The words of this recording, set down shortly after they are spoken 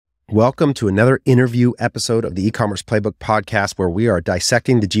Welcome to another interview episode of the Ecommerce Playbook Podcast, where we are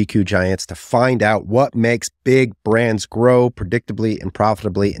dissecting the GQ giants to find out what makes big brands grow predictably and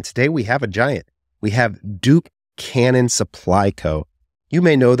profitably. And today we have a giant. We have Duke Cannon Supply Co. You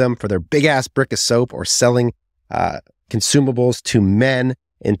may know them for their big-ass brick of soap or selling consumables to men,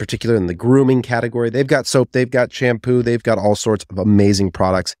 in particular in the grooming category. They've got soap, they've got shampoo, they've got all sorts of amazing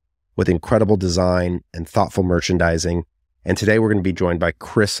products with incredible design and thoughtful merchandising. And today we're going to be joined by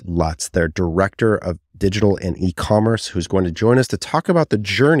Chris Lutz, their Director of Digital and Ecommerce, who's going to join us to talk about the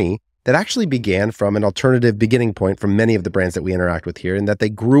journey that actually began from an alternative beginning point from many of the brands that we interact with here, and that they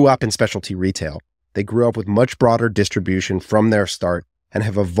grew up in specialty retail. They grew up with much broader distribution from their start and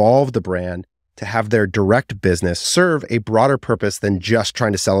have evolved the brand to have their direct business serve a broader purpose than just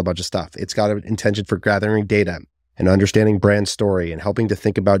trying to sell a bunch of stuff. It's got an intention for gathering data and understanding brand story and helping to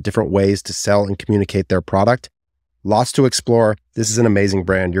think about different ways to sell and communicate their product. Lots to explore. This is an amazing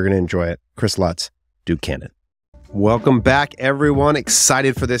brand. You're going to enjoy it. Chris Lutz, Duke Cannon. Welcome back, everyone.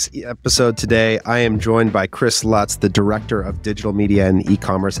 Excited for this episode today. I am joined by Chris Lutz, the Director of Digital Media and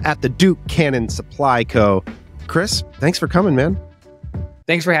E-commerce at the Duke Cannon Supply Co. Chris, thanks for coming, man.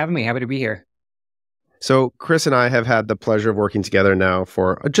 Thanks for having me. Happy to be here. So Chris and I have had the pleasure of working together now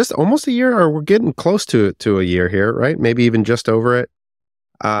for just almost a year, or we're getting close to a year here, right? Maybe even just over it.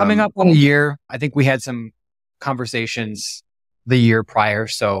 Coming up on a year. I think we had some conversations the year prior,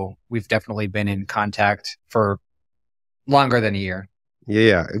 so we've definitely been in contact for longer than a year.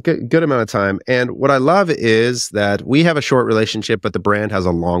 Yeah, good amount of time. And what I love is that we have a short relationship, but the brand has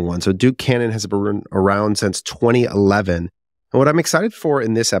a long one. So Duke Cannon has been around since 2011. And what I'm excited for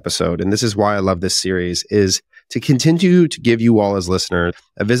in this episode, and this is why I love this series, is to continue to give you all as listeners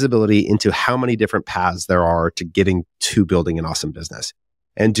a visibility into how many different paths there are to getting to building an awesome business.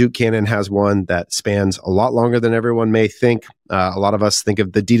 And Duke Cannon has one that spans a lot longer than everyone may think. A lot of us think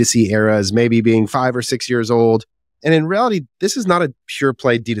of the D2C era as maybe being 5 or 6 years old. And in reality, this is not a pure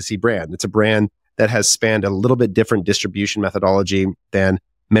play D2C brand. It's a brand that has spanned a little bit different distribution methodology than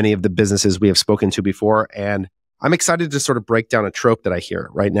many of the businesses we have spoken to before. And I'm excited to sort of break down a trope that I hear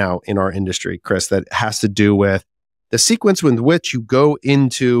right now in our industry, Chris, that has to do with the sequence with which you go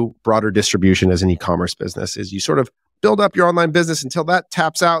into broader distribution as an e-commerce business. Is you sort of build up your online business until that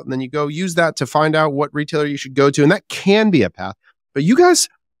taps out, and then you go use that to find out what retailer you should go to. And that can be a path. But you guys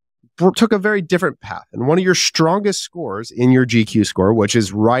took a very different path. And one of your strongest scores in your GQ score, which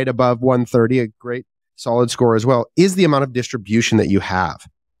is right above 130, a great solid score as well, is the amount of distribution that you have.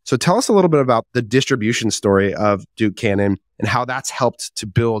 So tell us a little bit about the distribution story of Duke Cannon and how that's helped to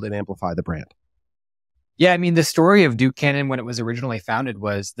build and amplify the brand. Yeah, I mean, the story of Duke Cannon when it was originally founded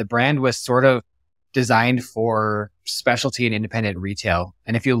was the brand was sort of designed for specialty and independent retail.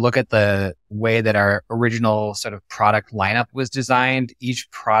 And if you look at the way that our original sort of product lineup was designed, each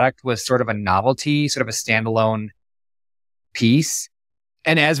product was sort of a novelty, sort of a standalone piece.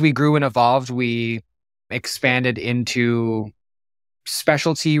 And as we grew and evolved, we expanded into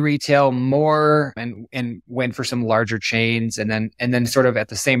specialty retail more and went for some larger chains. And then sort of at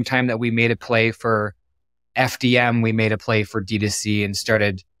the same time that we made a play for FDM, we made a play for D2C and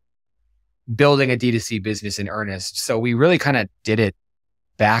started building a D2C business in earnest. So we really kind of did it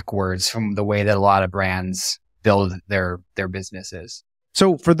backwards from the way that a lot of brands build their businesses.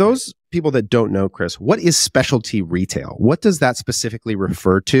 So for those people that don't know, Chris, what is specialty retail? What does that specifically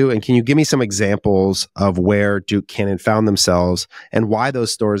refer to? And can you give me some examples of where Duke Cannon found themselves and why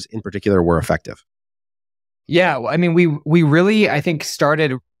those stores in particular were effective? Yeah, well, I mean, we really, I think,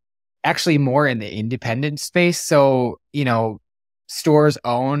 started actually more in the independent space. So, stores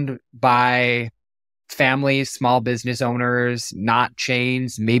owned by families, small business owners, not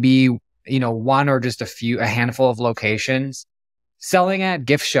chains, maybe, one or just a handful of locations, selling at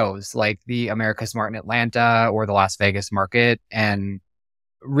gift shows like the America's Mart in Atlanta or the Las Vegas Market, and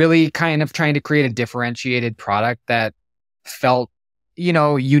really kind of trying to create a differentiated product that felt,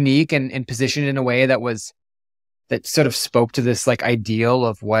 unique and positioned in a way that sort of spoke to this like ideal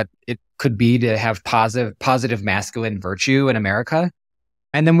of what it could be to have positive masculine virtue in America.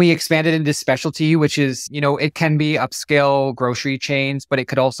 And then we expanded into specialty, which is, it can be upscale grocery chains, but it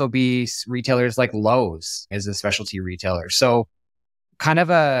could also be retailers like Lowe's as a specialty retailer. So kind of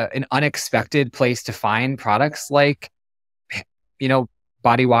an unexpected place to find products like,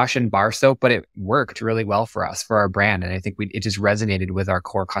 body wash and bar soap, but it worked really well for us, for our brand. And I think it just resonated with our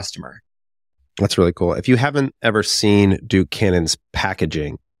core customer. That's really cool. If you haven't ever seen Duke Cannon's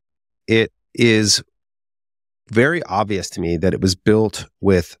packaging, it is very obvious to me that it was built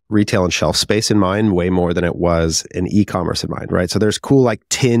with retail and shelf space in mind, way more than it was in e-commerce in mind, right? So there's cool like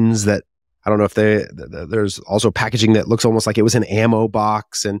tins that, I don't know if there's also packaging that looks almost like it was an ammo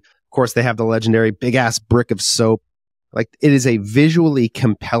box and course, they have the legendary big ass brick of soap. Like, it is a visually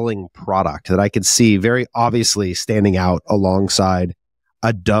compelling product that I could see very obviously standing out alongside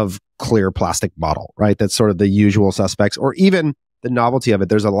a Dove clear plastic bottle, right? That's sort of the usual suspects, or even the novelty of it.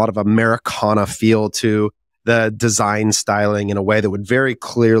 There's a lot of Americana feel to the design styling in a way that would very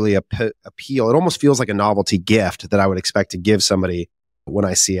clearly appeal. It almost feels like a novelty gift that I would expect to give somebody when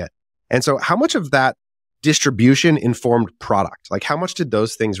I see it. And so how much of that distribution informed product? Like, how much did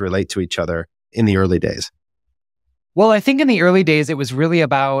those things relate to each other in the early days? Well, I think in the early days, it was really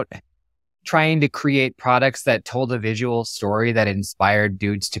about trying to create products that told a visual story that inspired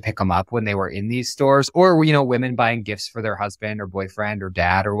dudes to pick them up when they were in these stores, or, women buying gifts for their husband or boyfriend or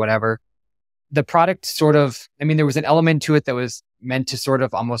dad or whatever. The product sort of, there was an element to it that was meant to sort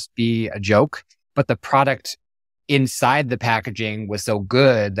of almost be a joke, but the product inside the packaging was so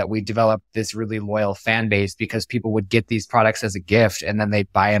good that we developed this really loyal fan base because people would get these products as a gift and then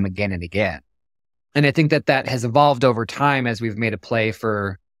they'd buy them again and again. And I think that has evolved over time as we've made a play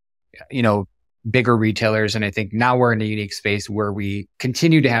for, bigger retailers. And I think now we're in a unique space where we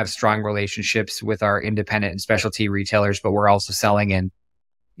continue to have strong relationships with our independent and specialty retailers, but we're also selling in,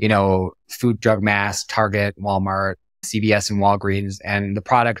 food, drug, mass, Target, Walmart, CVS, and Walgreens. And the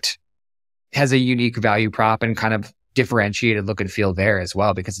product has a unique value prop and kind of differentiated look and feel there as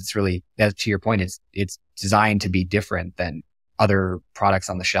well, because it's really, to your point, it's designed to be different than other products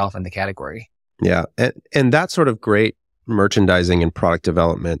on the shelf in the category. Yeah. And that sort of great merchandising and product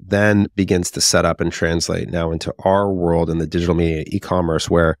development then begins to set up and translate now into our world in the digital media e-commerce,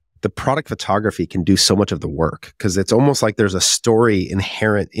 where the product photography can do so much of the work, because it's almost like there's a story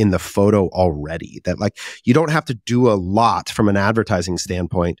inherent in the photo already, that like you don't have to do a lot from an advertising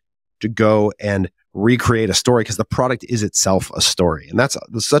standpoint to go and recreate a story, because the product is itself a story. And that's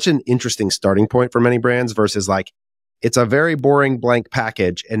such an interesting starting point for many brands versus like, it's a very boring blank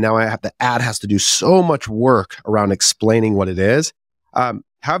package, and now the ad has to do so much work around explaining what it is. How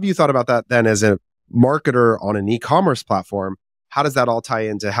have you thought about that then as a marketer on an e-commerce platform? How does that all tie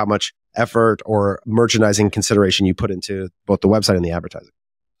into how much effort or merchandising consideration you put into both the website and the advertising?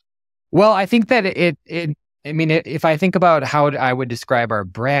 Well, I think that if I think about how I would describe our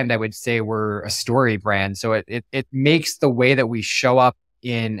brand, I would say we're a story brand. So it makes the way that we show up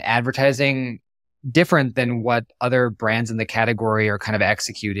in advertising different than what other brands in the category are kind of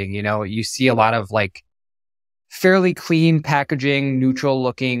executing. You see a lot of like fairly clean packaging, neutral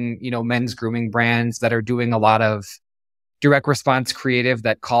looking, men's grooming brands that are doing a lot of direct response creative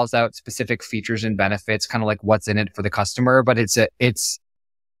that calls out specific features and benefits, kind of like what's in it for the customer. But it's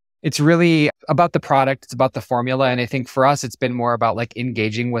really about the product. It's about the formula. And I think for us, it's been more about like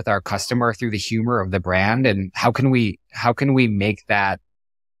engaging with our customer through the humor of the brand. And how can we make that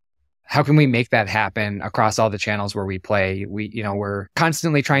happen across all the channels where we play? We're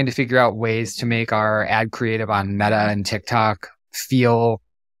constantly trying to figure out ways to make our ad creative on Meta and TikTok feel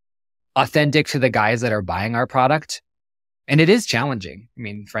authentic to the guys that are buying our product. And it is challenging.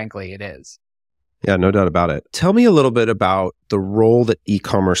 Frankly, it is. Yeah, no doubt about it. Tell me a little bit about the role that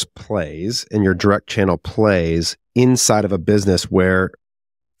e-commerce plays and your direct channel plays inside of a business where,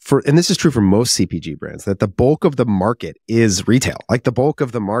 and this is true for most CPG brands, that the bulk of the market is retail. Like the bulk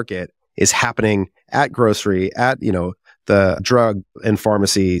of the market is happening at grocery, at, the drug and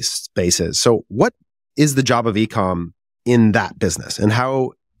pharmacy spaces. So what is the job of e-com in that business? And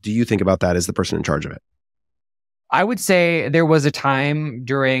how do you think about that as the person in charge of it? I would say there was a time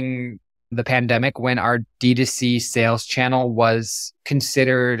during the pandemic when our D2C sales channel was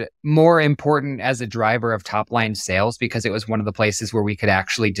considered more important as a driver of top line sales, because it was one of the places where we could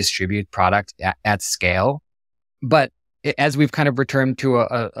actually distribute product at scale. But as we've kind of returned to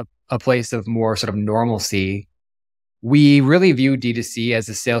a place of more sort of normalcy, we really view D2C as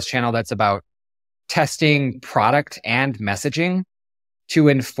a sales channel that's about testing product and messaging to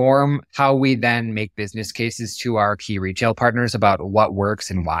inform how we then make business cases to our key retail partners about what works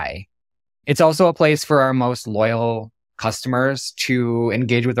and why. It's also a place for our most loyal customers to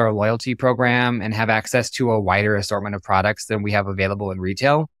engage with our loyalty program and have access to a wider assortment of products than we have available in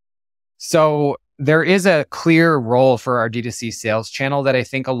retail. So there is a clear role for our D2C sales channel that I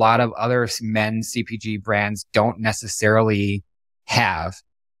think a lot of other men's CPG brands don't necessarily have.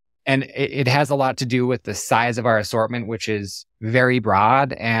 And it has a lot to do with the size of our assortment, which is very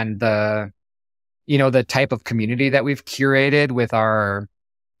broad, and the type of community that we've curated with our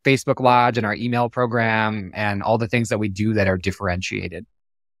Facebook Lodge and our email program and all the things that we do that are differentiated.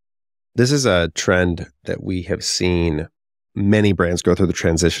 This is a trend that we have seen many brands go through the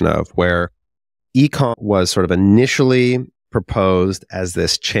transition of, where e-com was sort of initially proposed as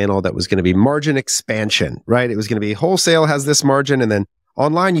this channel that was going to be margin expansion, right? It was going to be wholesale has this margin, and then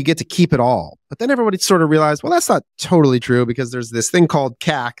online, you get to keep it all. But then everybody sort of realized, well, that's not totally true because there's this thing called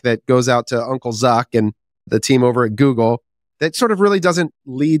CAC that goes out to Uncle Zuck and the team over at Google that sort of really doesn't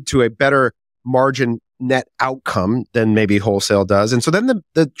lead to a better margin net outcome than maybe wholesale does. And so then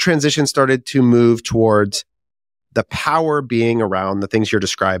the transition started to move towards the power being around the things you're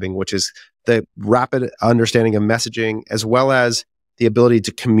describing, which is the rapid understanding of messaging, as well as the ability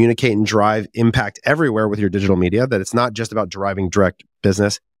to communicate and drive impact everywhere with your digital media, that it's not just about driving direct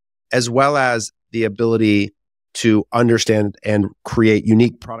business, as well as the ability to understand and create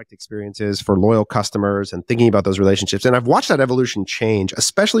unique product experiences for loyal customers and thinking about those relationships. And I've watched that evolution change,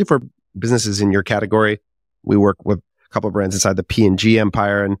 especially for businesses in your category. We work with a couple of brands inside the P&G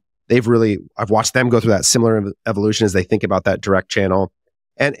empire, and I've watched them go through that similar evolution as they think about that direct channel.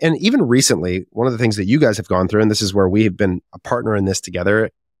 And even recently, one of the things that you guys have gone through, and this is where we have been a partner in this together,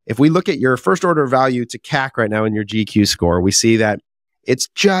 if we look at your first order value to CAC right now in your GQ score, we see that it's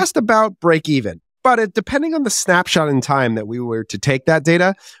just about break even. But depending on the snapshot in time that we were to take that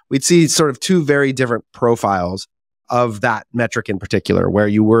data, we'd see sort of two very different profiles of that metric in particular, where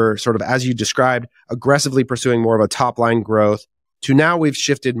you were sort of, as you described, aggressively pursuing more of a top line growth, to now we've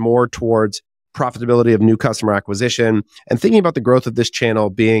shifted more towards profitability of new customer acquisition and thinking about the growth of this channel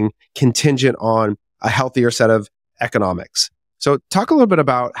being contingent on a healthier set of economics. So talk a little bit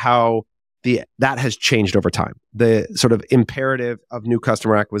about how that has changed over time. The sort of imperative of new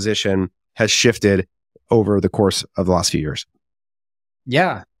customer acquisition has shifted over the course of the last few years.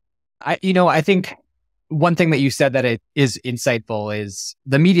 Yeah. I think one thing that you said that it is insightful is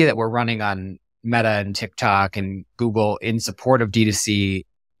the media that we're running on Meta and TikTok and Google in support of D2C.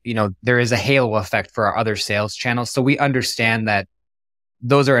 There is a halo effect for our other sales channels. So we understand that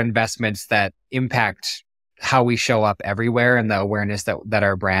those are investments that impact how we show up everywhere and the awareness that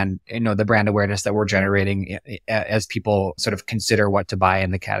our brand, the brand awareness that we're generating as people sort of consider what to buy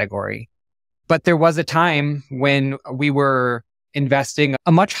in the category. But there was a time when we were investing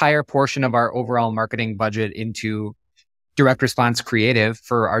a much higher portion of our overall marketing budget into direct response creative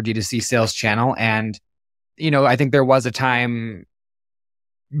for our D2C sales channel. And, I think there was a time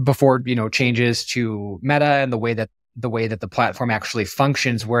before, changes to Meta and the way that the platform actually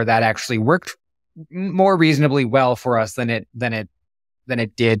functions, where that actually worked more reasonably well for us than it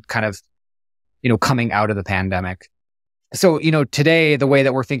did kind of, coming out of the pandemic. So, today, the way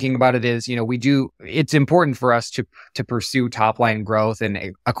that we're thinking about it is, it's important for us to pursue top line growth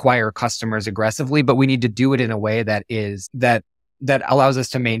and acquire customers aggressively, but we need to do it in a way that allows us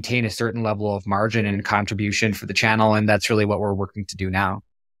to maintain a certain level of margin and contribution for the channel. And that's really what we're working to do now.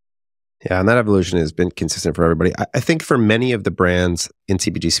 Yeah. And that evolution has been consistent for everybody. I think for many of the brands in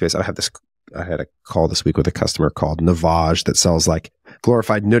CPG space, I had a call this week with a customer called Navage that sells like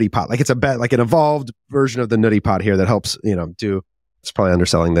glorified nutty pot. Like it's like an evolved version of the nutty pot here that helps, it's probably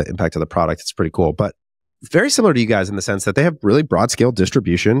underselling the impact of the product. It's pretty cool, but very similar to you guys in the sense that they have really broad scale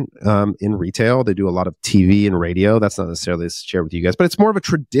distribution in retail. They do a lot of TV and radio. That's not necessarily shared with you guys, but it's more of a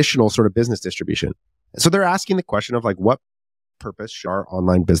traditional sort of business distribution. So they're asking the question of like, what purpose should our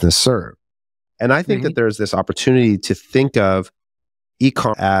online business serve? And I think that there's this opportunity to think of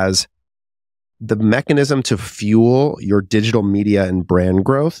e-commerce as the mechanism to fuel your digital media and brand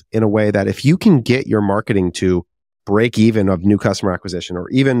growth in a way that if you can get your marketing to break even of new customer acquisition or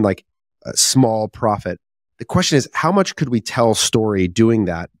even like a small profit, the question is, how much could we tell story doing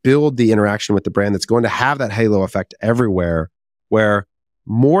that, build the interaction with the brand that's going to have that halo effect everywhere, where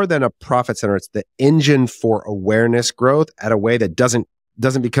more than a profit center, it's the engine for awareness growth at a way that doesn't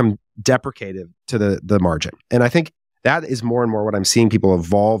become deprecative to the margin. And I think that is more and more what I'm seeing people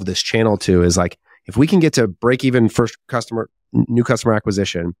evolve this channel to is like, if we can get to break even new customer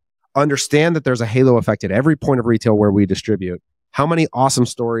acquisition, understand that there's a halo effect at every point of retail where we distribute, how many awesome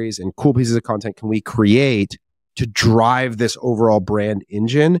stories and cool pieces of content can we create to drive this overall brand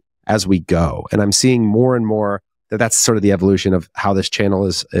engine as we go? And I'm seeing more and more that's sort of the evolution of how this channel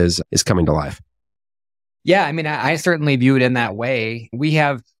is coming to life. Yeah, I mean, I certainly view it in that way.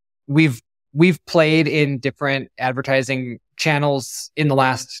 We've played in different advertising channels in the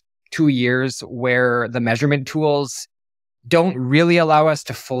last 2 years where the measurement tools don't really allow us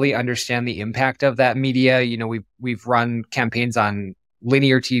to fully understand the impact of that media. We've run campaigns on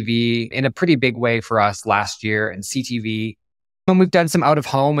linear TV in a pretty big way for us last year and CTV. And we've done some out of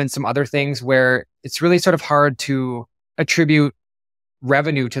home and some other things where it's really sort of hard to attribute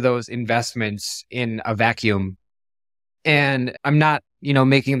revenue to those investments in a vacuum. And I'm not,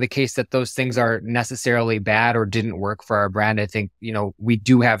 making the case that those things are necessarily bad or didn't work for our brand. I think, we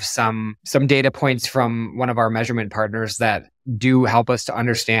do have some data points from one of our measurement partners that do help us to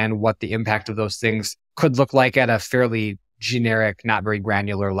understand what the impact of those things could look like at a fairly generic, not very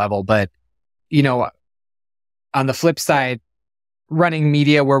granular level. But, you know, on the flip side, running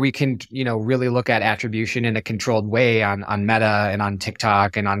media where we can, you know, really look at attribution in a controlled way on Meta and on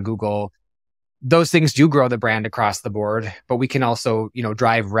TikTok and on Google, those things do grow the brand across the board, but we can also, you know,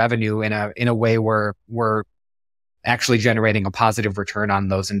 drive revenue in a way where we're actually generating a positive return on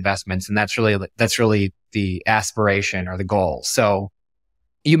those investments. And that's really the aspiration or the goal. So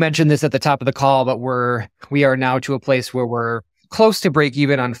you mentioned this at the top of the call, but we are now to a place where we're close to break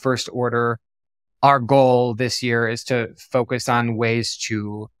even on first order. Our goal this year is to focus on ways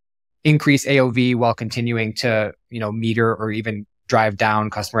to increase AOV while continuing to, you know, meter or even drive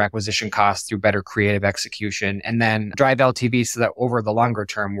down customer acquisition costs through better creative execution, and then drive LTV so that over the longer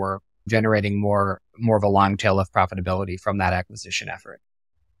term, we're generating more of a long tail of profitability from that acquisition effort.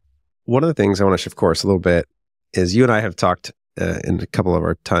 One of the things I want to shift course a little bit is you and I have talked in a couple of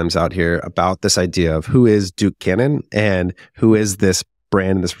our times out here about this idea of who is Duke Cannon and who is this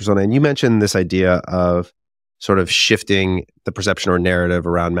brand and this persona. And you mentioned this idea of sort of shifting the perception or narrative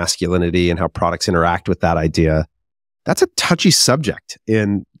around masculinity and how products interact with that idea. That's a touchy subject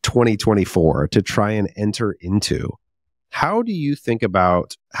in 2024 to try and enter into. How do you think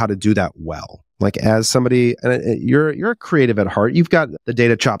about how to do that well? Like as somebody, and you're a creative at heart. You've got the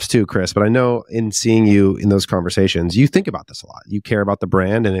data chops too, Chris, but I know in seeing you in those conversations, you think about this a lot. You care about the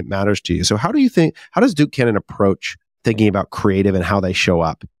brand and it matters to you. So how does Duke Cannon approach thinking about creative and how they show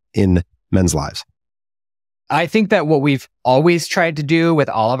up in men's lives? I think that what we've always tried to do with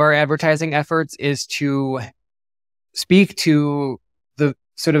all of our advertising efforts is to speak to the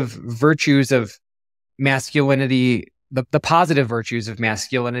sort of virtues of masculinity, the positive virtues of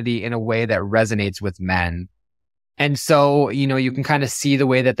masculinity in a way that resonates with men. And so, you know, you can kind of see the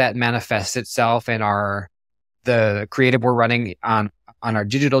way that manifests itself in the creative we're running on our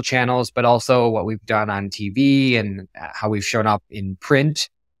digital channels, but also what we've done on TV and how we've shown up in print.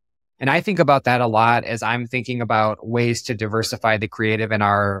 And I think about that a lot as I'm thinking about ways to diversify the creative in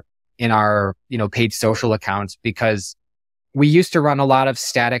our, you know, paid social accounts, because we used to run a lot of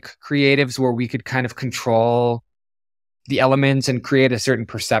static creatives where we could kind of control the elements and create a certain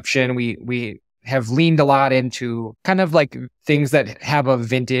perception. We have leaned a lot into kind of like things that have a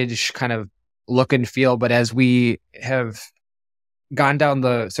vintage kind of look and feel. But as we have gone down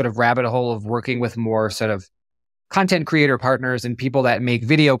the sort of rabbit hole of working with more sort of content creator partners and people that make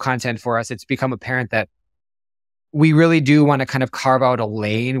video content for us, it's become apparent that we really do want to kind of carve out a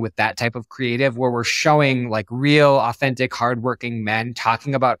lane with that type of creative where we're showing like real, authentic, hardworking men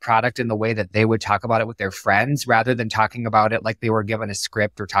talking about product in the way that they would talk about it with their friends, rather than talking about it like they were given a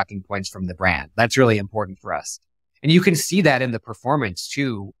script or talking points from the brand. That's really important for us. And you can see that in the performance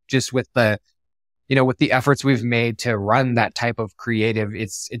too, just with the efforts we've made to run that type of creative.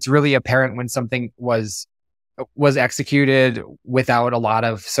 It's really apparent when something was executed without a lot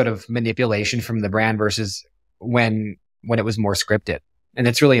of sort of manipulation from the brand versus when it was more scripted. And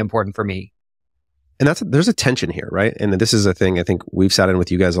it's really important for me. And there's a tension here, right? And this is a thing I think we've sat in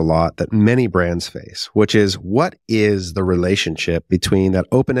with you guys a lot that many brands face, which is what is the relationship between that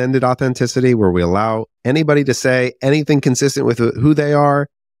open-ended authenticity where we allow anybody to say anything consistent with who they are,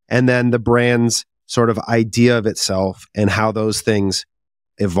 and then the brand's sort of idea of itself and how those things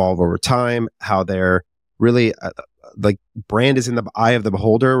evolve over time, how they're really like brand is in the eye of the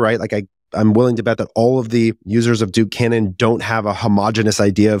beholder, right? Like I'm willing to bet that all of the users of Duke Cannon don't have a homogenous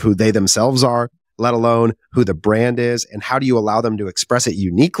idea of who they themselves are, let alone who the brand is, and how do you allow them to express it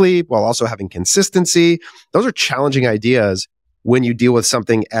uniquely while also having consistency? Those are challenging ideas when you deal with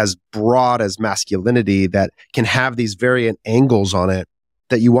something as broad as masculinity that can have these variant angles on it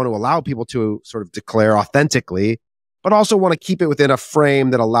that you want to allow people to sort of declare authentically, but also want to keep it within a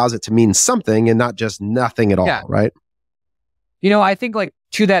frame that allows it to mean something and not just nothing at all, right? You know, I think like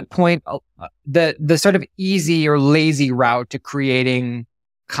to that point, the sort of easy or lazy route to creating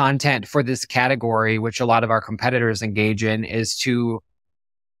content for this category, which a lot of our competitors engage in, is to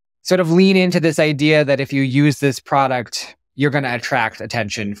sort of lean into this idea that if you use this product, you're going to attract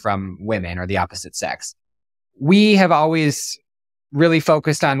attention from women or the opposite sex. We have always really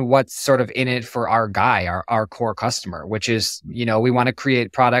focused on what's sort of in it for our guy, our core customer, which is, you know, we want to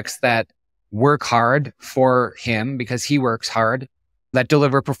create products that work hard for him because he works hard, that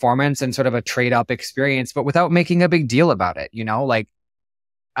deliver performance and sort of a trade up experience, but without making a big deal about it. You know, like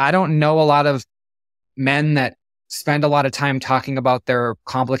I don't know a lot of men that spend a lot of time talking about their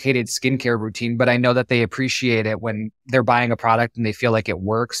complicated skincare routine, but I know that they appreciate it when they're buying a product and they feel like it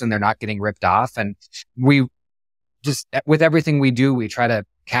works and they're not getting ripped off. And we just, with everything we do, we try to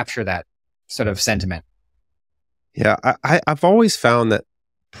capture that sort of sentiment. Yeah, I've always found that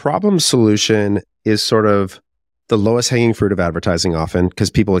problem solution is sort of the lowest hanging fruit of advertising often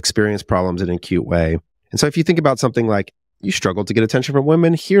because people experience problems in an acute way. And so if you think about something like you struggle to get attention from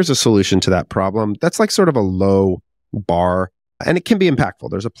women, here's a solution to that problem. That's like sort of a low bar and it can be impactful.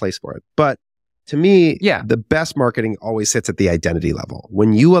 There's a place for it. But to me, the best marketing always sits at the identity level.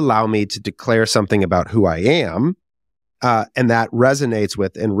 When you allow me to declare something about who I am, and that resonates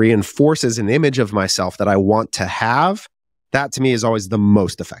with and reinforces an image of myself that I want to have, that to me is always the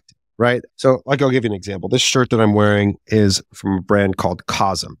most effective, right? So like, I'll give you an example. This shirt that I'm wearing is from a brand called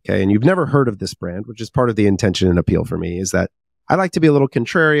Cosm, okay? And you've never heard of this brand, which is part of the intention and appeal for me, is that I like to be a little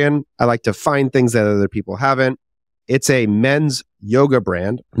contrarian. I like to find things that other people haven't. It's a men's yoga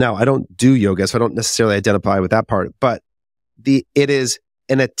brand. Now, I don't do yoga, so I don't necessarily identify with that part, but it is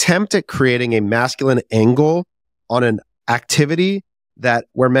an attempt at creating a masculine angle on an activity that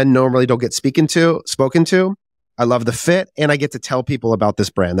where men normally don't get spoken to. I love the fit, and I get to tell people about this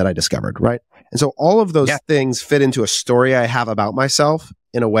brand that I discovered, right? And so all of those things fit into a story I have about myself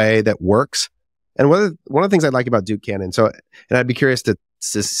in a way that works. And one of the things I like about Duke Cannon, and I'd be curious to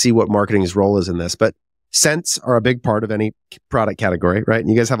see what marketing's role is in this, but scents are a big part of any product category, right? And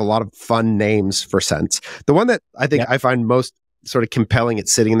you guys have a lot of fun names for scents. The one that I think I find most sort of compelling at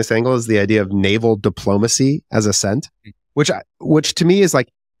sitting in this angle is the idea of naval diplomacy as a scent, which to me is like,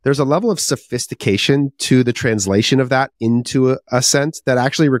 there's a level of sophistication to the translation of that into a scent that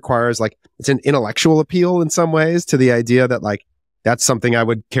actually requires like, it's an intellectual appeal in some ways to the idea that like, that's something I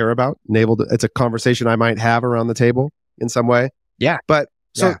would care about. It's a conversation I might have around the table in some way. Yeah. But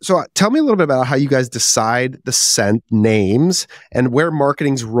so tell me a little bit about how you guys decide the scent names and where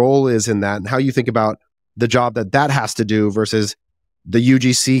marketing's role is in that and how you think about the job that has to do versus the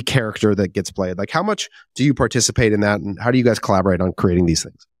UGC character that gets played. Like how much do you participate in that and how do you guys collaborate on creating these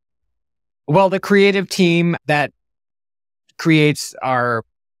things? Well, the creative team that creates our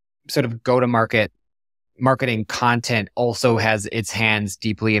sort of go-to-market marketing content also has its hands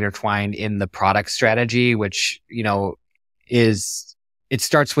deeply intertwined in the product strategy, which, it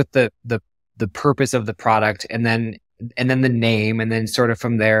starts with the purpose of the product and then the name. And then sort of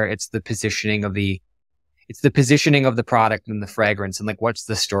from there, it's the positioning of the product and the fragrance and like, what's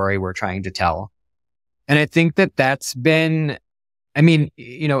the story we're trying to tell? And I think that's been,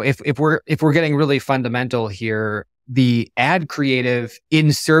 if we're getting really fundamental here, the ad creative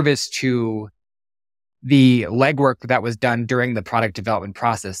in service to the legwork that was done during the product development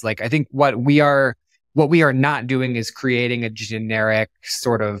process. Like, I think what we are not doing is creating a generic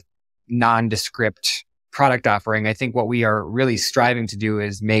sort of nondescript product offering. I think what we are really striving to do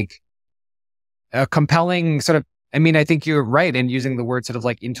is make a compelling sort of, I think you're right in using the word sort of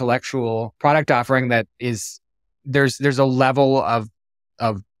like intellectual product offering that is, there's a level of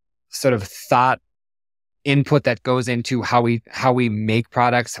sort of thought input that goes into how we make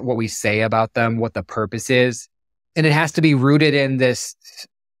products, what we say about them, what the purpose is. And it has to be rooted in this,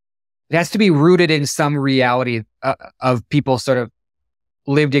 it has to be rooted in some reality of people's sort of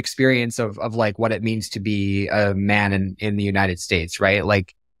lived experience of like what it means to be a man in the United States, right?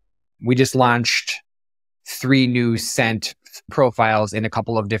 Like we just launched 3 new scent profiles in a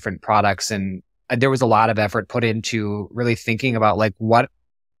couple of different products. And there was a lot of effort put into really thinking about like what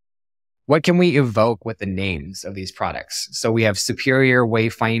can we evoke with the names of these products? So we have Superior,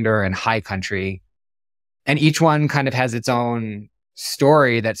 Wayfinder, and High Country. And each one kind of has its own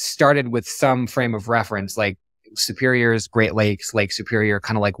story that started with some frame of reference, like Superior's Great Lakes, Lake Superior,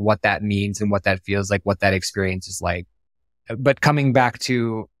 kind of like what that means and what that feels like, what that experience is like. But coming back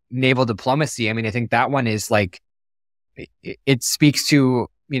to naval diplomacy, I think that one is like, it speaks to,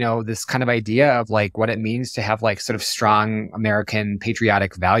 this kind of idea of like what it means to have like sort of strong American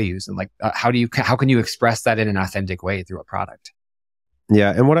patriotic values and like, how can you express that in an authentic way through a product?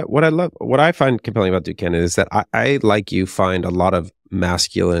 Yeah. And what I find compelling about Duke Cannon is that I like you find a lot of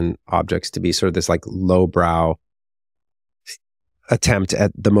masculine objects to be sort of this like lowbrow attempt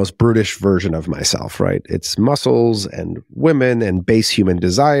at the most brutish version of myself, right? It's muscles and women and base human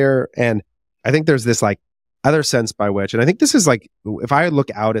desire. And I think there's this like other sense by which, and I think this is like, if I look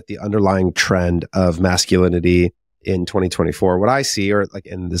out at the underlying trend of masculinity in 2024, what I see, or like,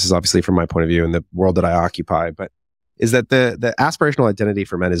 and this is obviously from my point of view in the world that I occupy, but is that the aspirational identity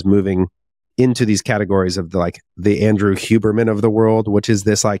for men is moving into these categories of the Andrew Huberman of the world, which is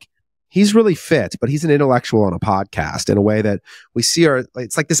this like, he's really fit, but he's an intellectual on a podcast in a way that we see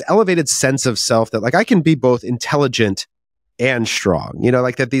it's like this elevated sense of self that like I can be both intelligent and strong,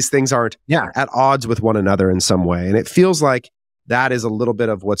 like that these things aren't at odds with one another in some way. And it feels like that is a little bit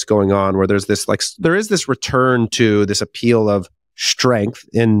of what's going on where there's this like, there is this return to this appeal of strength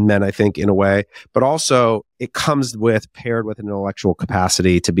in men, I think, in a way, but also it comes paired with an intellectual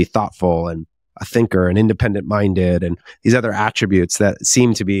capacity to be thoughtful and a thinker, an independent minded, and these other attributes that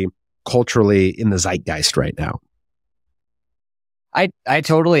seem to be culturally in the zeitgeist right now. I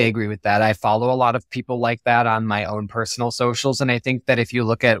totally agree with that. I follow a lot of people like that on my own personal socials. And I think that if you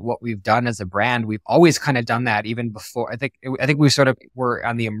look at what we've done as a brand, we've always kind of done that even before. I think we sort of were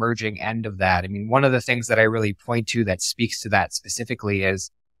on the emerging end of that. I mean, one of the things that I really point to that speaks to that specifically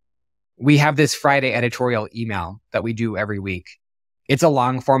is we have this Friday editorial email that we do every week. It's a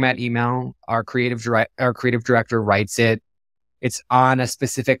long format email. Our creative director writes it. It's on a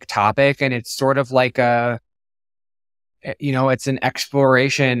specific topic, and it's sort of like it's an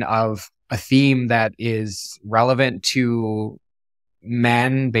exploration of a theme that is relevant to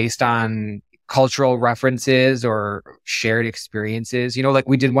men based on cultural references or shared experiences. Like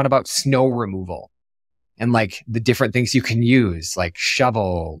we did one about snow removal and like the different things you can use, like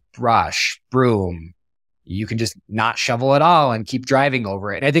shovel, brush, broom. You can just not shovel at all and keep driving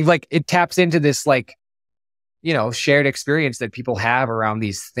over it. And I think like it taps into this like, shared experience that people have around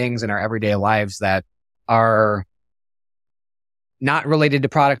these things in our everyday lives that are not related to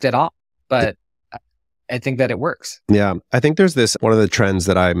product at all, but I think that it works. Yeah. I think there's one of the trends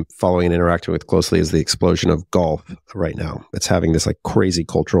that I'm following and interacting with closely is the explosion of golf right now. It's having this like crazy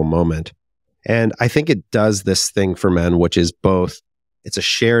cultural moment. And I think it does this thing for men, which is both, it's a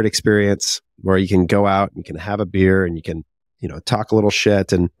shared experience where you can go out and you can have a beer and you can, talk a little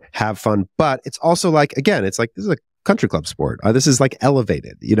shit and have fun. But it's also like, again, it's like, this is a country club sport. This is like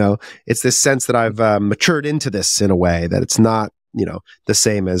elevated, it's this sense that I've matured into this in a way that it's not, the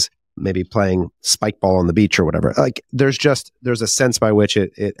same as maybe playing spike ball on the beach or whatever. Like there's a sense by which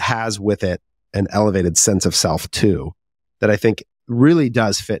it has with it an elevated sense of self too, that I think really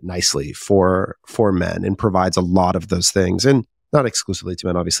does fit nicely for men and provides a lot of those things. And not exclusively to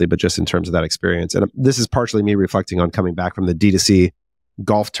men, obviously, but just in terms of that experience. And this is partially me reflecting on coming back from the D2C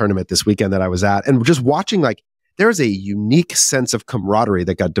golf tournament this weekend that I was at and just watching like, there's a unique sense of camaraderie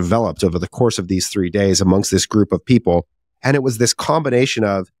that got developed over the course of these 3 days amongst this group of people. And it was this combination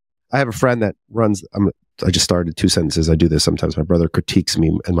of, I have a friend that runs, I just started 2 sentences. I do this sometimes. My brother critiques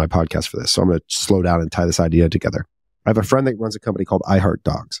me in my podcast for this. So I'm going to slow down and tie this idea together. I have a friend that runs a company called I Heart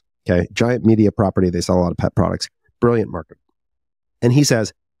Dogs. Okay. Giant media property. They sell a lot of pet products. Brilliant market. And he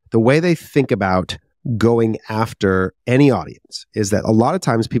says the way they think about going after any audience is that a lot of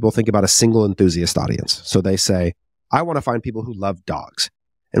times people think about a single enthusiast audience. So they say, I want to find people who love dogs.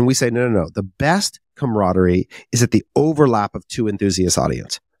 And we say, no. The best camaraderie is at the overlap of 2 enthusiast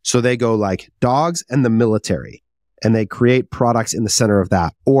audience. So they go like dogs and the military, and they create products in the center of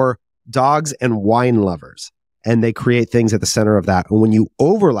that, or dogs and wine lovers, and they create things at the center of that. And when you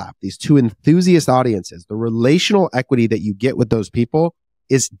overlap these 2 enthusiast audiences, the relational equity that you get with those people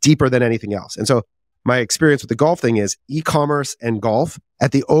is deeper than anything else. And so my experience with the golf thing is e-commerce and golf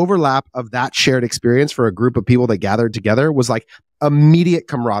at the overlap of that shared experience for a group of people that gathered together was like immediate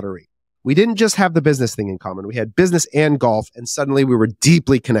camaraderie. We didn't just have the business thing in common. We had business and golf, and suddenly we were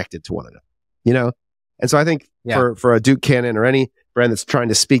deeply connected to one another, And so I think for a Duke Cannon or any brand that's trying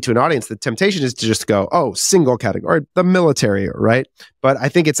to speak to an audience, the temptation is to just go, oh, single category, the military, right? But I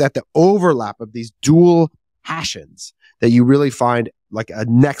think it's at the overlap of these dual passions that you really find like a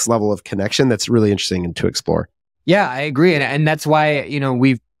next level of connection that's really interesting and to explore. Yeah, I agree. And that's why,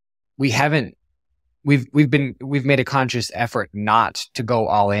 we've made a conscious effort not to go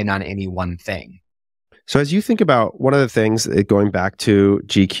all in on any one thing. So as you think about one of the things, going back to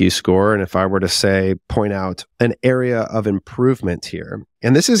GQ score, and if I were to point out an area of improvement here,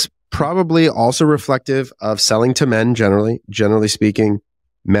 and this is probably also reflective of selling to men generally speaking,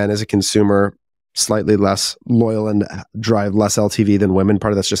 men as a consumer, slightly less loyal and drive less LTV than women.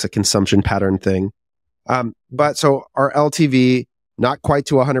 Part of that's just a consumption pattern thing. But so our LTV, not quite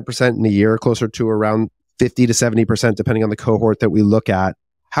to 100% in a year, closer to around 50 to 70%, depending on the cohort that we look at.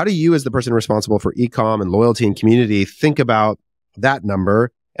 How do you, as the person responsible for e-com and loyalty and community, think about that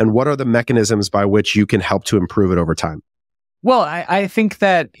number? And what are the mechanisms by which you can help to improve it over time? Well, I think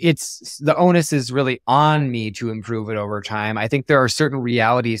that the onus is really on me to improve it over time. I think there are certain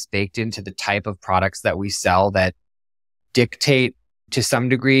realities baked into the type of products that we sell that dictate to some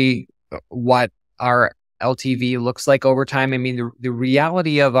degree what our LTV looks like over time. I mean, the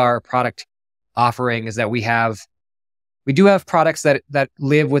reality of our product offering is that we do have products that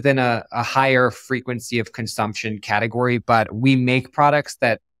live within a higher frequency of consumption category, but we make products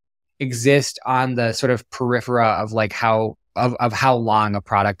that exist on the sort of periphery of like how long a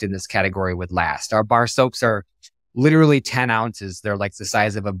product in this category would last. Our bar soaps are literally 10 ounces. They're like the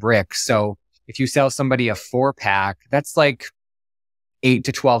size of a brick. So if you sell somebody a 4-pack, that's like 8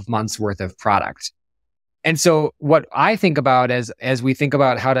 to 12 months worth of product. And so what I think about as we think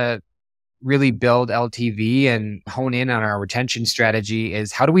about how to really build LTV and hone in on our retention strategy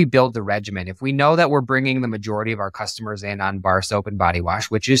is how do we build the regimen? If we know that we're bringing the majority of our customers in on bar soap and body wash,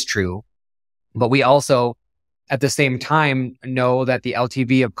 which is true, but we also at the same time know that the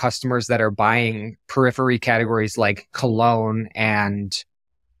LTV of customers that are buying periphery categories like cologne and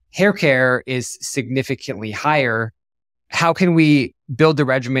hair care is significantly higher. How can we build the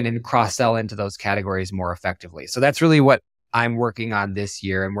regimen and cross-sell into those categories more effectively? So that's really what I'm working on this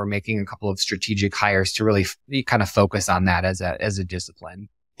year. And we're making a couple of strategic hires to really kind of focus on that as a discipline.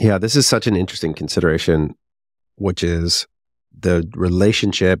 Yeah, this is such an interesting consideration, which is the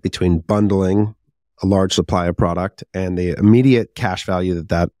relationship between bundling a large supply of product and the immediate cash value that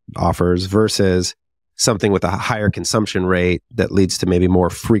that offers versus something with a higher consumption rate that leads to maybe more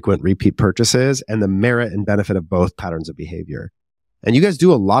frequent repeat purchases and the merit and benefit of both patterns of behavior. And you guys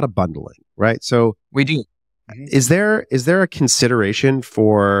do a lot of bundling, right? So we do. Is there a consideration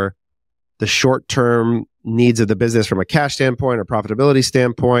for the short-term needs of the business from a cash standpoint or profitability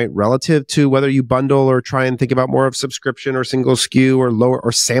standpoint relative to whether you bundle or try and think about more of subscription or single SKU or lower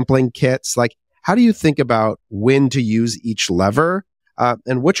or sampling kits? Like, how do you think about when to use each lever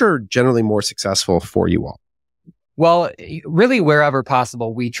and which are generally more successful for you all? Well, really, wherever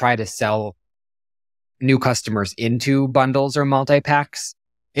possible, we try to sell new customers into bundles or multi-packs.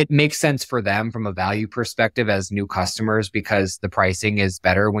 It makes sense for them from a value perspective as new customers because the pricing is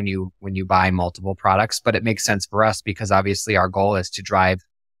better when you buy multiple products. But it makes sense for us because obviously our goal is to drive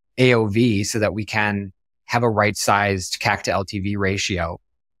AOV so that we can have a right-sized CAC to LTV ratio.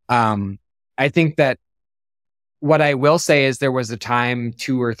 I think that what I will say is there was a time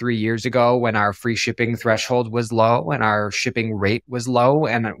 2 or 3 years ago when our free shipping threshold was low and our shipping rate was low,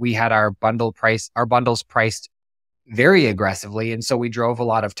 and we had our bundles priced very aggressively, and so we drove a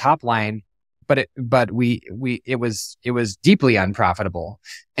lot of top line, but it was deeply unprofitable.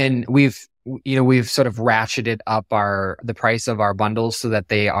 And we've sort of ratcheted up the price of our bundles so that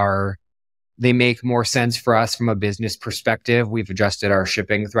they make more sense for us from a business perspective. We've adjusted our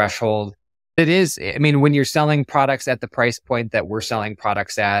shipping threshold. It is, I mean, when you're selling products at the price point that we're selling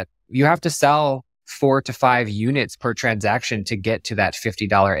products at, you have to sell 4 to 5 units per transaction to get to that $50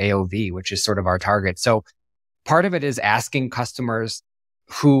 AOV, which is sort of our target. So part of it is asking customers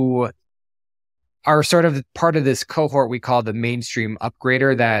who are sort of part of this cohort we call the mainstream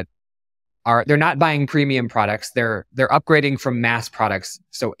upgrader that they're not buying premium products. They're upgrading from mass products.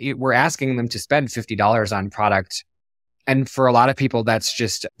 So we're asking them to spend $50 on product. And for a lot of people, that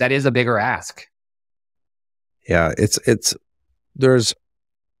is a bigger ask. Yeah, there's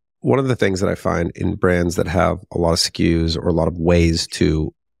one of the things that I find in brands that have a lot of SKUs or a lot of ways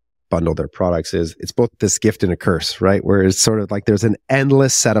to bundle their products is it's both this gift and a curse, right? Where it's sort of like there's an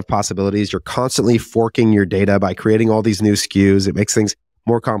endless set of possibilities. You're constantly forking your data by creating all these new SKUs. It makes things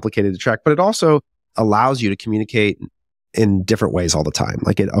more complicated to track, but it also allows you to communicate in different ways all the time.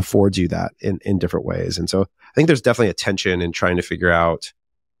 Like it affords you that in different ways. And so I think there's definitely a tension in trying to figure out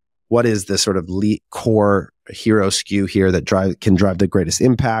what is the sort of core hero SKU here that can drive the greatest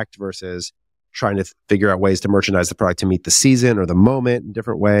impact versus trying to figure out ways to merchandise the product to meet the season or the moment in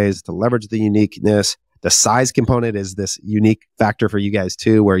different ways, to leverage the uniqueness. The size component is this unique factor for you guys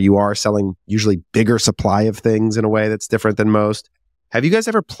too, where you are selling usually bigger supply of things in a way that's different than most. Have you guys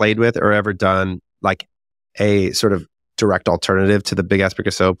ever played with or ever done like a sort of direct alternative to the big ass brick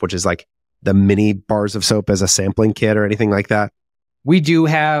of soap, which is like the mini bars of soap as a sampling kit or anything like that? We do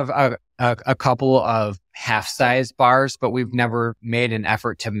have a couple of half-size bars, but we've never made an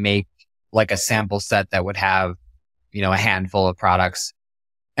effort to make like a sample set that would have, a handful of products.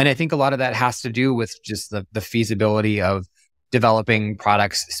 And I think a lot of that has to do with just the feasibility of developing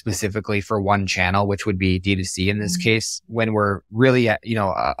products specifically for one channel, which would be D2C in this case, when we're really at,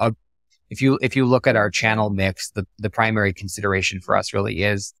 if you look at our channel mix, the primary consideration for us really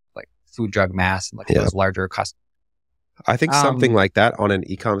is like food, drug, mass, and like those larger customers. I think something like that on an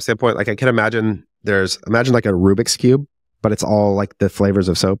e-com standpoint, like I can imagine like a Rubik's Cube, but it's all like the flavors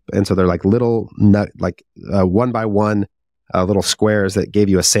of soap. And so they're like little one by one little squares that gave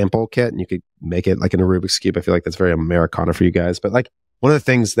you a sample kit and you could make it like in a Rubik's Cube. I feel like that's very Americana for you guys. But like one of the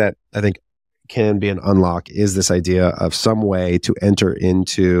things that I think can be an unlock is this idea of some way to enter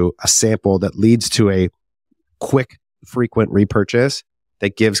into a sample that leads to a quick, frequent repurchase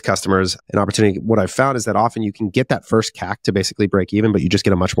that gives customers an opportunity. What I've found is that often you can get that first CAC to basically break even, but you just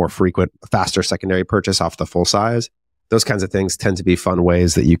get a much more frequent, faster secondary purchase off the full size. Those kinds of things tend to be fun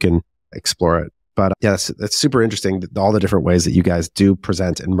ways that you can explore it. But yes, it's super interesting, all the different ways that you guys do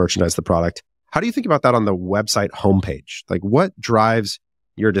present and merchandise the product. How do you think about that on the website homepage? Like what drives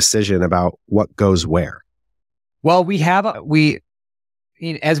your decision about what goes where? Well,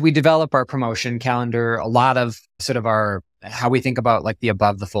 as we develop our promotion calendar, a lot of sort of how we think about like the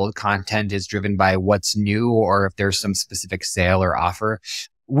above the fold content is driven by what's new or if there's some specific sale or offer.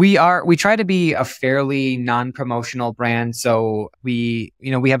 We try to be a fairly non-promotional brand. So we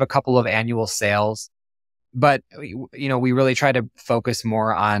have a couple of annual sales, but we really try to focus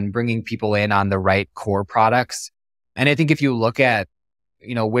more on bringing people in on the right core products. And I think if you look at,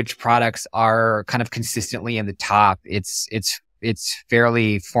 which products are kind of consistently in the top, it's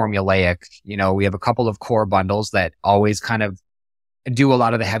fairly formulaic. We have a couple of core bundles that always kind of do a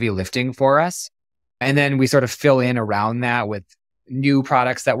lot of the heavy lifting for us. And then we sort of fill in around that with new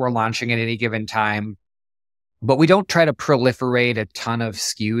products that we're launching at any given time. But we don't try to proliferate a ton of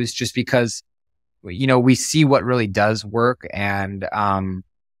SKUs just because, we see what really does work. And to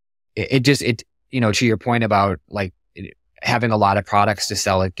your point about like having a lot of products to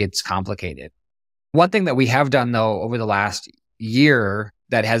sell, it gets complicated. One thing that we have done though over the last year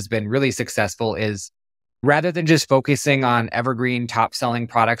that has been really successful is rather than just focusing on evergreen top selling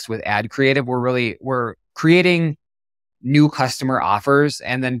products with ad creative, we're creating new customer offers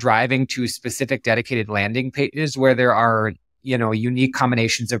and then driving to specific dedicated landing pages where there are, unique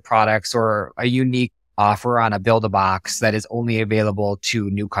combinations of products or a unique offer on a build a box that is only available to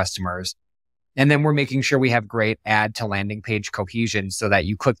new customers. And then we're making sure we have great ad to landing page cohesion so that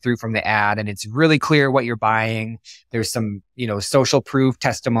you click through from the ad and it's really clear what you're buying. There's some, social proof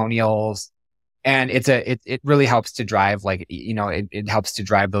testimonials, and it really helps to drive it helps to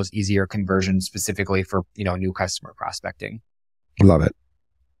drive those easier conversions specifically for, new customer prospecting. Love it.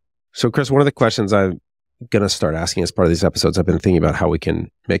 So Chris, one of the questions I'm going to start asking as part of these episodes, I've been thinking about how we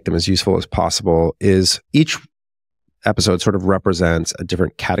can make them as useful as possible, is each episode sort of represents a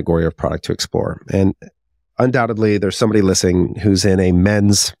different category of product to explore. And undoubtedly, there's somebody listening who's in a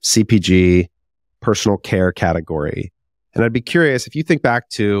men's CPG personal care category. And I'd be curious if you think back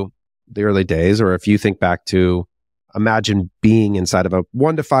to the early days, or if you think back to imagine being inside of a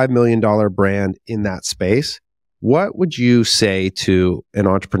 $1 to $5 million brand in that space, what would you say to an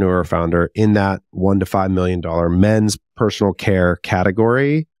entrepreneur or founder in that $1 to $5 million men's personal care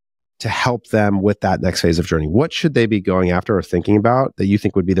category to help them with that next phase of journey? What should they be going after or thinking about that you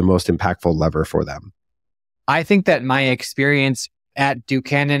think would be the most impactful lever for them? I think that my experience at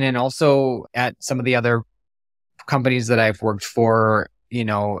Buchanan and also at some of the other companies that I've worked for,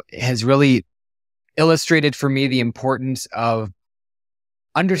 has really illustrated for me the importance of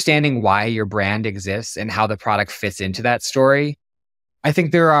understanding why your brand exists and how the product fits into that story. I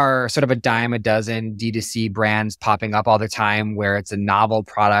think there are sort of a dime a dozen D2C brands popping up all the time where it's a novel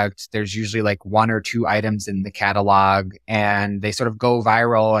product. There's usually like one or two items in the catalog and they sort of go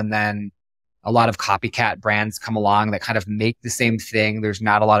viral, and then a lot of copycat brands come along that kind of make the same thing. There's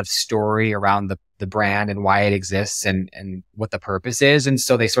not a lot of story around the brand and why it exists and what the purpose is. And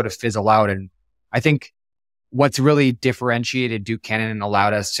so they sort of fizzle out. And I think what's really differentiated Buchanan and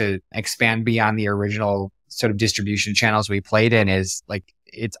allowed us to expand beyond the original sort of distribution channels we played in is like,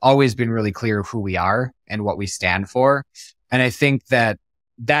 it's always been really clear who we are and what we stand for. And I think that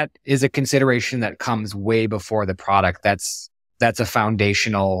is a consideration that comes way before the product. That's a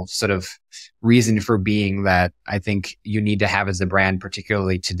foundational sort of reason for being that I think you need to have as a brand,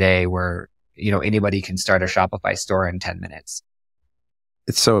 particularly today where, anybody can start a Shopify store in 10 minutes.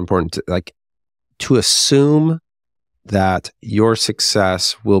 It's so important to assume that your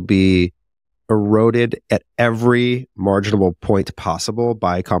success will be eroded at every marginable point possible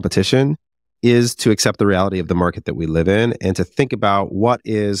by competition is to accept the reality of the market that we live in and to think about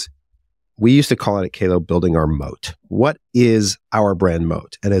we used to call it at Kalo building our moat. What is our brand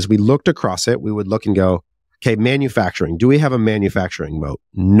moat? And as we looked across it, we would look and go, okay, manufacturing. Do we have a manufacturing moat?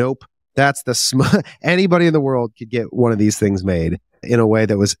 Nope. That's anybody in the world could get one of these things made in a way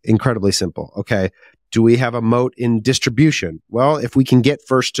that was incredibly simple. Okay. Do we have a moat in distribution? Well, if we can get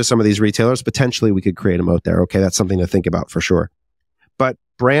first to some of these retailers, potentially we could create a moat there. Okay. That's something to think about for sure. But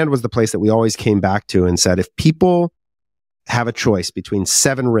brand was the place that we always came back to and said, if people have a choice between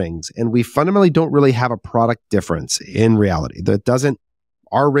 7 rings and we fundamentally don't really have a product difference in reality,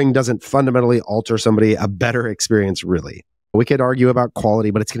 our ring doesn't fundamentally alter somebody a better experience really. We could argue about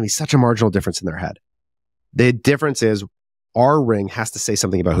quality, but it's going to be such a marginal difference in their head. The difference is our ring has to say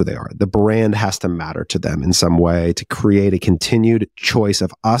something about who they are. The brand has to matter to them in some way to create a continued choice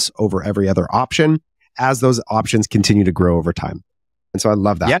of us over every other option as those options continue to grow over time. And so I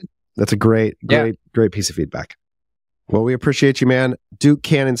love that. Yeah. That's a great piece of feedback. Well, we appreciate you, man.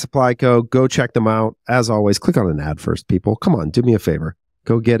 Buchanan Supply Co. Go check them out. As always, click on an ad first, people. Come on, do me a favor.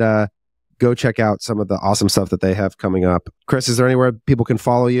 Go check out some of the awesome stuff that they have coming up. Chris, is there anywhere people can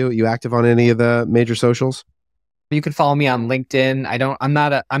follow you? Are you active on any of the major socials? You can follow me on LinkedIn.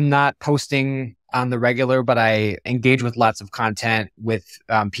 I'm not posting on the regular, but I engage with lots of content with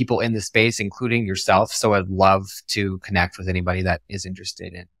people in the space, including yourself. So I'd love to connect with anybody that is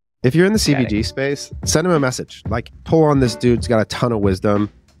interested in. If you're in the CPG space, send him a message. Like, pull on this dude's got a ton of wisdom.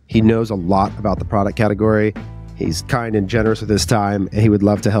 He knows a lot about the product category. He's kind and generous with his time, and he would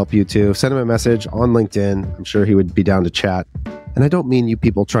love to help you too. Send him a message on LinkedIn. I'm sure he would be down to chat. And I don't mean you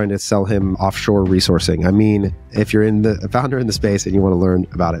people trying to sell him offshore resourcing. I mean, if you're a founder in the space and you want to learn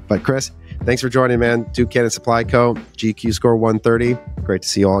about it. But Chris, thanks for joining, man. Duke Cannon Supply Co., GQ score 130. Great to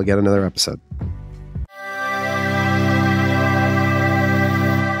see you all again another episode.